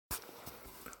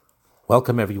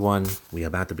Welcome, everyone. We are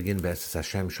about to begin B'ezras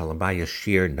Hashem Shalom Bayis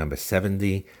Shir number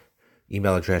 70.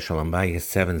 Email address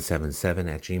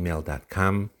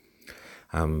shalombayis777@gmail.com.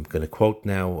 I'm going to quote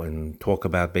now and talk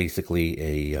about basically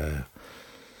a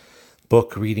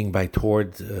book reading by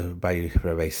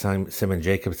Rabbi Simon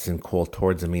Jacobson called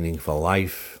Towards a Meaningful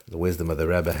Life. The Wisdom of the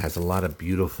Rebbe has a lot of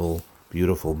beautiful,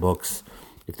 beautiful books.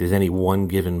 If there's any one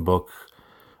given book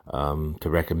to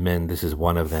recommend, this is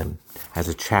one of them. Has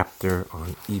a chapter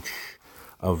on each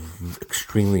of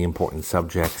extremely important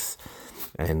subjects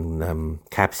and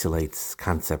encapsulates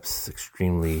concepts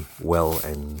extremely well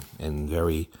and in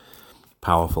very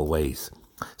powerful ways.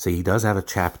 So he does have a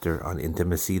chapter on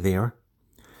intimacy there,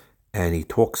 and he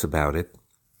talks about it,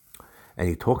 and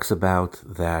he talks about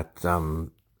that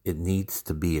it needs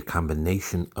to be a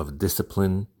combination of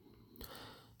discipline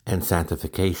and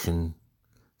sanctification,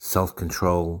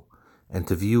 self-control, and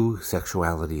to view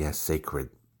sexuality as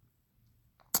sacred.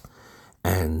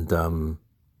 And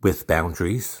with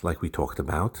boundaries, like we talked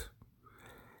about,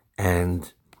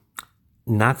 and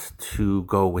not to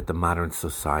go with the modern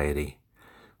society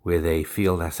where they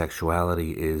feel that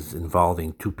sexuality is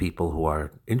involving two people who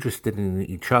are interested in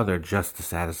each other just to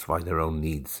satisfy their own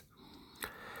needs.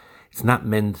 It's not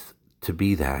meant to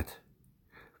be that.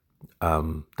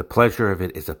 The pleasure of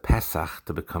it is a Pesach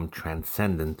to become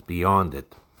transcendent beyond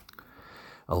it,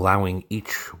 allowing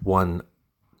each one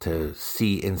to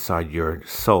see inside your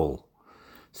soul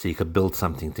so you could build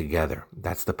something together.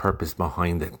 That's the purpose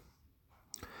behind it.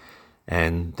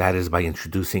 And that is by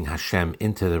introducing Hashem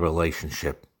into the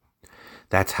relationship.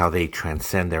 That's how they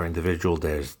transcend their individual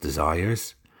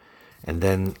desires. And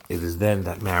then it is then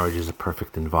that marriage is a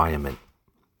perfect environment.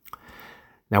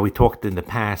 Now, we talked in the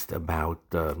past about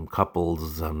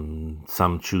couples,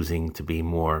 some choosing to be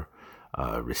more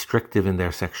restrictive in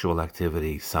their sexual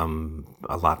activity, some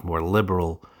a lot more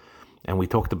liberal, and we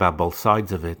talked about both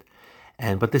sides of it.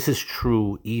 But this is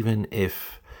true even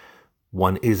if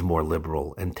one is more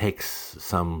liberal and takes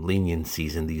some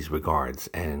leniencies in these regards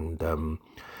and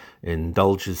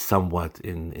indulges somewhat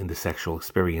in the sexual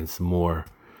experience more.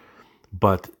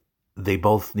 But they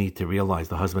both need to realize,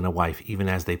 the husband and wife, even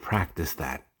as they practice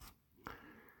that,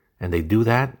 and they do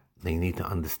that, they need to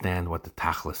understand what the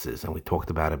tachlis is, and we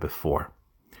talked about it before.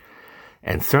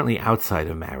 And certainly outside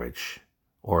of marriage,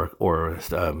 or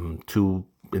two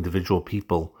individual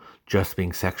people just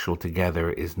being sexual together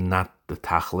is not the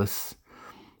tachlis,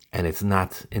 and it's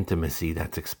not intimacy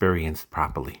that's experienced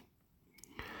properly.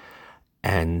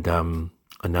 And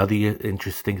another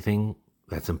interesting thing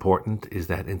that's important is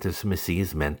that intimacy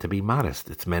is meant to be modest.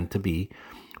 It's meant to be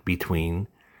between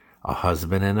a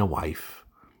husband and a wife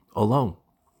alone.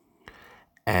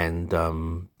 And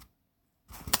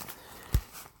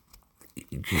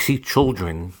you see,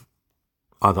 children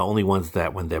are the only ones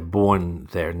that when they're born,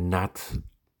 they're not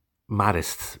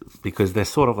modest, because they're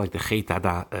sort of like the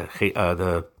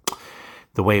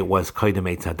way it was Koydem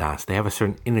Eitz Hadas. They have a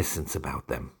certain innocence about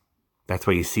them. That's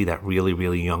why you see that really,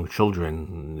 really young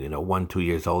children, 1-2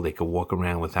 years old, they could walk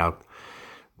around without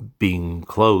being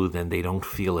clothed and they don't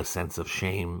feel a sense of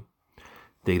shame.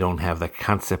 They don't have the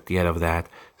concept yet of that.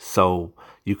 So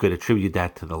you could attribute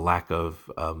that to the lack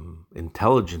of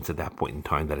intelligence at that point in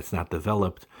time, that it's not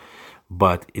developed.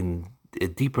 But in a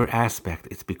deeper aspect,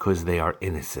 it's because they are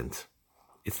innocent.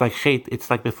 It's like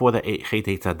before the Chet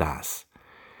Eitz Hadas.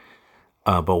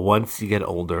 But once you get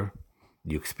older,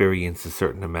 you experience a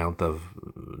certain amount of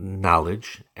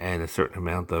knowledge and a certain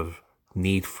amount of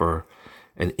need for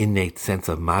an innate sense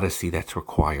of modesty that's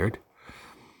required.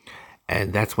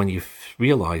 And that's when you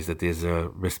realize that there's a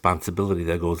responsibility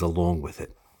that goes along with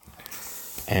it.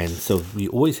 And so we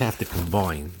always have to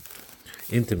combine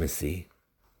intimacy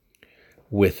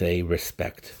with a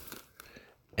respect.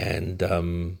 And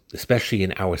especially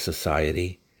in our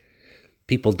society,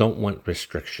 people don't want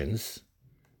restrictions.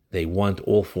 They want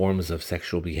all forms of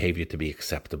sexual behavior to be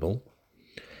acceptable.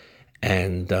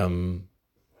 And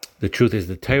the truth is,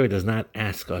 the Torah does not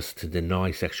ask us to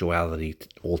deny sexuality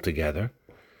altogether.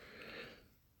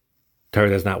 Torah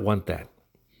does not want that.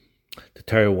 The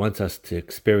Torah wants us to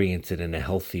experience it in a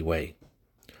healthy way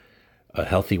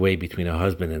between a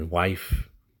husband and wife,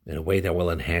 in a way that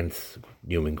will enhance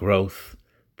human growth,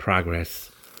 progress,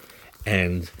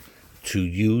 and to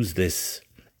use this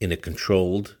in a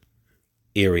controlled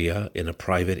area, in a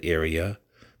private area,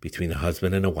 between a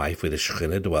husband and a wife where the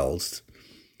Shekhinah dwells,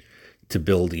 to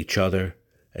build each other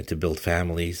and to build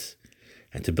families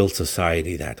and to build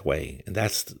society that way. And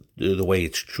that's the way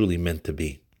it's truly meant to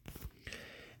be.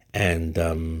 And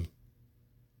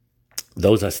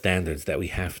those are standards that we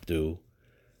have to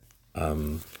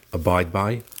abide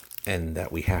by, and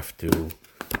that we have to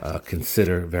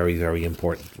consider very, very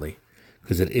importantly,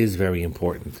 because it is very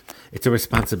important. It's a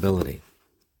responsibility.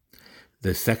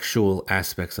 The sexual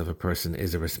aspects of a person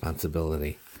is a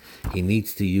responsibility. He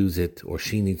needs to use it, or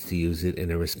she needs to use it in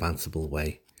a responsible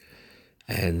way.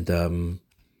 And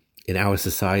in our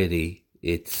society,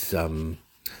 it's the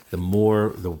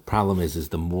problem is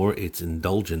the more it's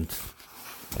indulgent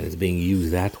and it's being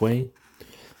used that way,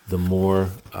 the more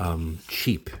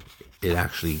cheap it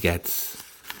actually gets,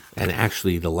 and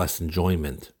actually the less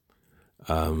enjoyment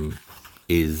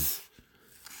is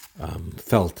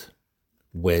felt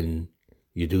when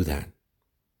you do that.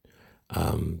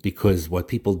 Because what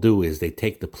people do is they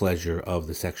take the pleasure of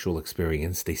the sexual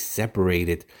experience, they separate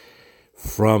it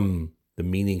from the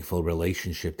meaningful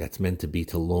relationship that's meant to be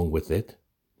along with it.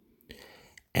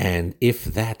 And if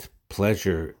that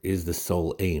pleasure is the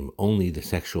sole aim, only the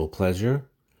sexual pleasure,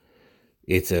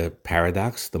 it's a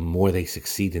paradox. The more they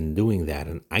succeed in doing that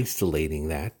and isolating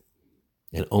that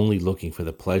and only looking for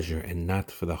the pleasure and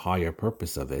not for the higher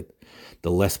purpose of it,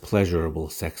 the less pleasurable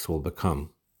sex will become.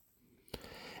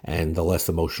 And the less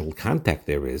emotional contact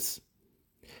there is,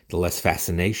 the less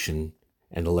fascination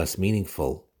and the less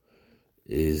meaningful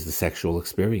is the sexual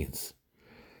experience.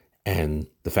 And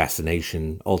the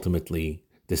fascination ultimately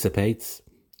dissipates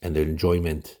and the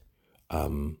enjoyment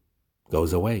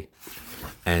goes away.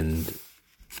 And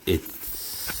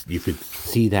you could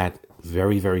see that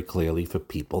very, very clearly for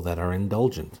people that are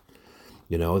indulgent.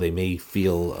 You know, they may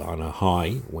feel on a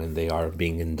high when they are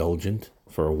being indulgent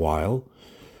for a while,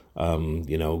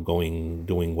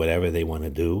 doing whatever they want to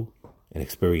do and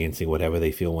experiencing whatever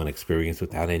they feel want to experience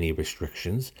without any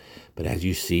restrictions. But as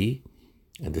you see,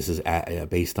 and this is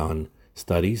based on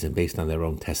studies and based on their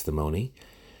own testimony,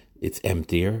 it's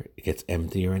emptier, it gets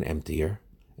emptier and emptier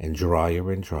and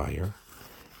drier,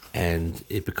 and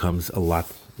it becomes a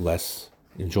lot less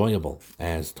enjoyable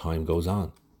as time goes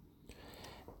on.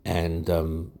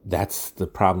 And that's the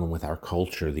problem with our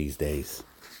culture these days.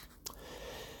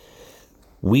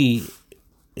 We,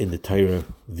 in the Torah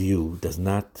view, does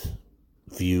not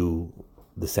view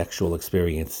the sexual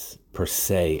experience per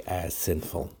se as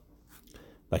sinful.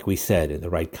 Like we said, in the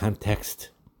right context,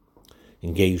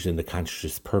 engaged in the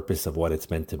conscious purpose of what it's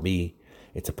meant to be,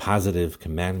 it's a positive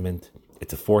commandment,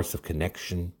 it's a force of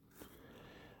connection.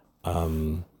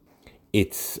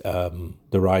 It's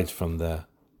derives from the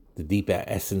deep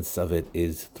essence of it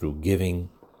is through giving,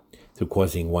 through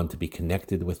causing one to be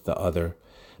connected with the other,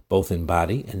 both in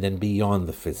body and then beyond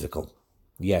the physical.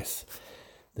 Yes,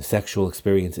 the sexual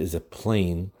experience is a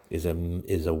plane, is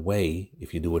a way,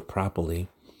 if you do it properly,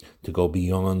 to go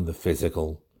beyond the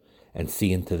physical and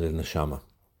see into the neshama.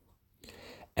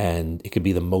 And it could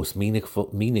be the most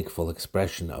meaningful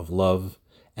expression of love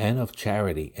and of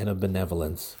charity and of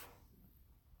benevolence.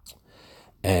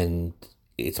 And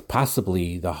it's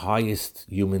possibly the highest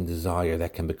human desire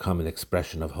that can become an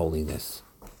expression of holiness.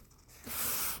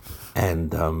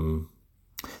 And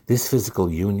this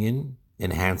physical union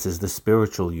enhances the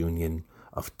spiritual union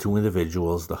of two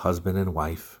individuals, the husband and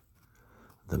wife,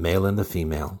 the male and the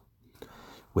female,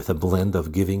 with a blend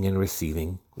of giving and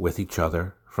receiving with each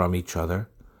other, from each other,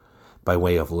 by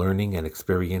way of learning and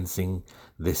experiencing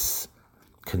this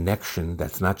connection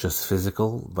that's not just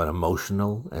physical, but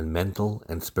emotional and mental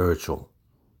and spiritual.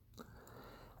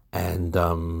 And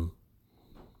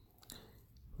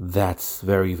that's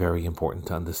very, very important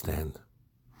to understand.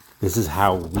 This is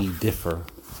how we differ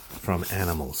from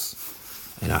animals.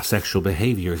 And our sexual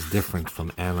behavior is different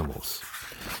from animals.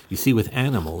 You see, with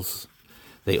animals,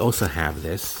 they also have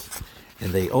this,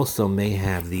 and they also may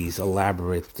have these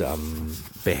elaborate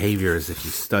behaviors. If you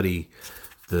study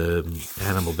the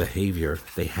animal behavior,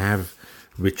 they have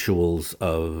rituals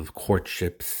of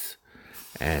courtships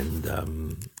and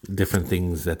different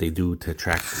things that they do to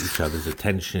attract each other's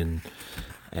attention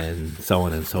and so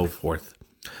on and so forth.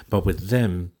 But with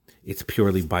them, it's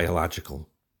purely biological.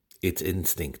 It's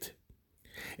instinct.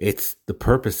 It's the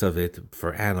purpose of it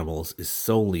for animals is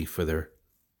solely for their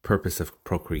purpose of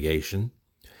procreation.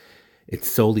 It's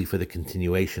solely for the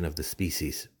continuation of the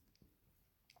species.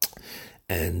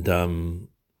 And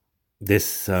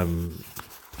there's a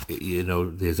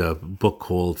book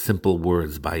called Simple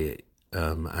Words by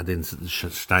Adin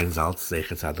Steinsaltz,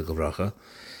 Zecher Tzaddik Livracha.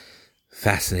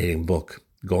 Fascinating book,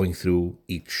 going through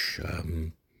each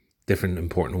different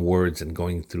important words and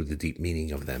going through the deep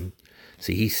meaning of them.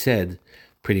 See, he said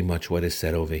pretty much what is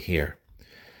said over here.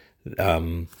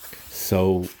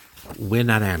 So we're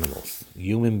not animals.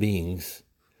 Human beings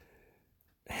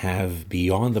have,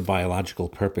 beyond the biological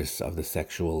purpose of the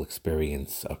sexual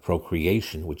experience of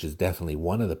procreation, which is definitely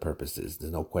one of the purposes,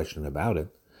 there's no question about it,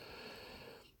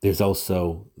 There's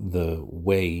also the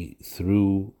way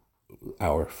through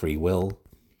our free will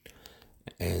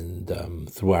and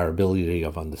through our ability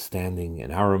of understanding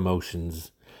and our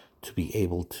emotions to be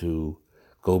able to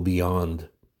go beyond.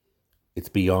 It's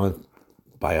beyond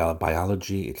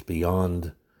biology. It's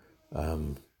beyond.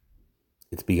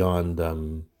 It's beyond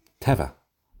teva,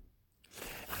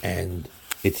 and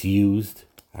it's used.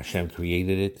 Hashem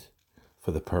created it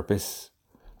for the purpose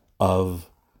of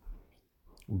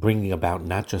bringing about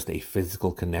not just a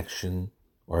physical connection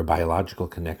or a biological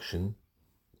connection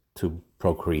to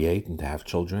procreate and to have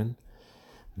children,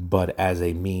 but as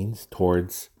a means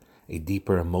towards a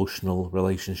deeper emotional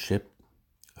relationship,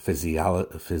 a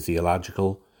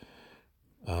physiological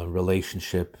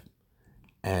relationship.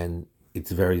 And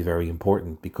it's very, very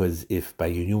important, because if by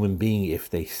a human being, if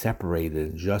they separate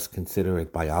it and just consider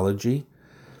it biology,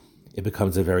 it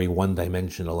becomes a very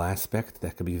one-dimensional aspect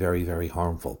that could be very, very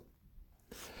harmful.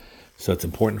 So it's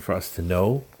important for us to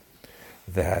know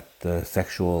that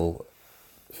sexual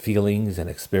feelings and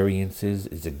experiences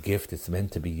is a gift. It's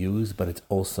meant to be used, but it's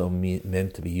also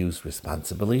meant to be used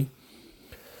responsibly,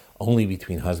 only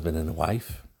between husband and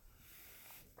wife,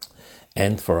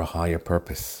 and for a higher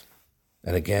purpose.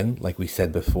 And again, like we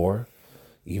said before,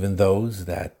 even those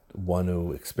that want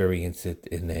to experience it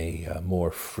in a more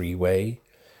free way,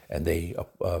 and they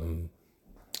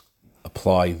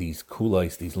apply these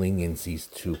kulos, these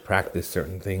leniencies to practice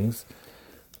certain things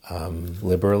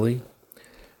liberally,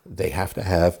 they have to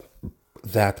have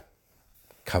that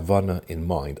kavana in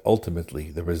mind.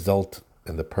 Ultimately, the result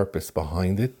and the purpose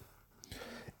behind it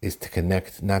is to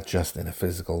connect not just in a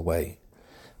physical way,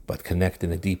 but connect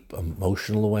in a deep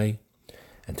emotional way,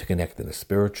 and to connect in a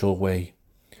spiritual way,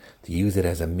 to use it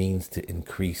as a means to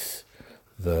increase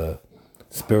the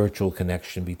spiritual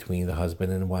connection between the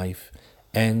husband and wife,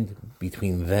 and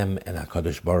between them and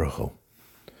HaKadosh Baruch Hu,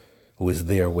 who is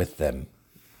there with them,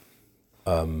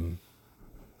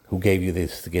 who gave you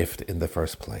this gift in the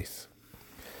first place.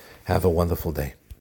 Have a wonderful day.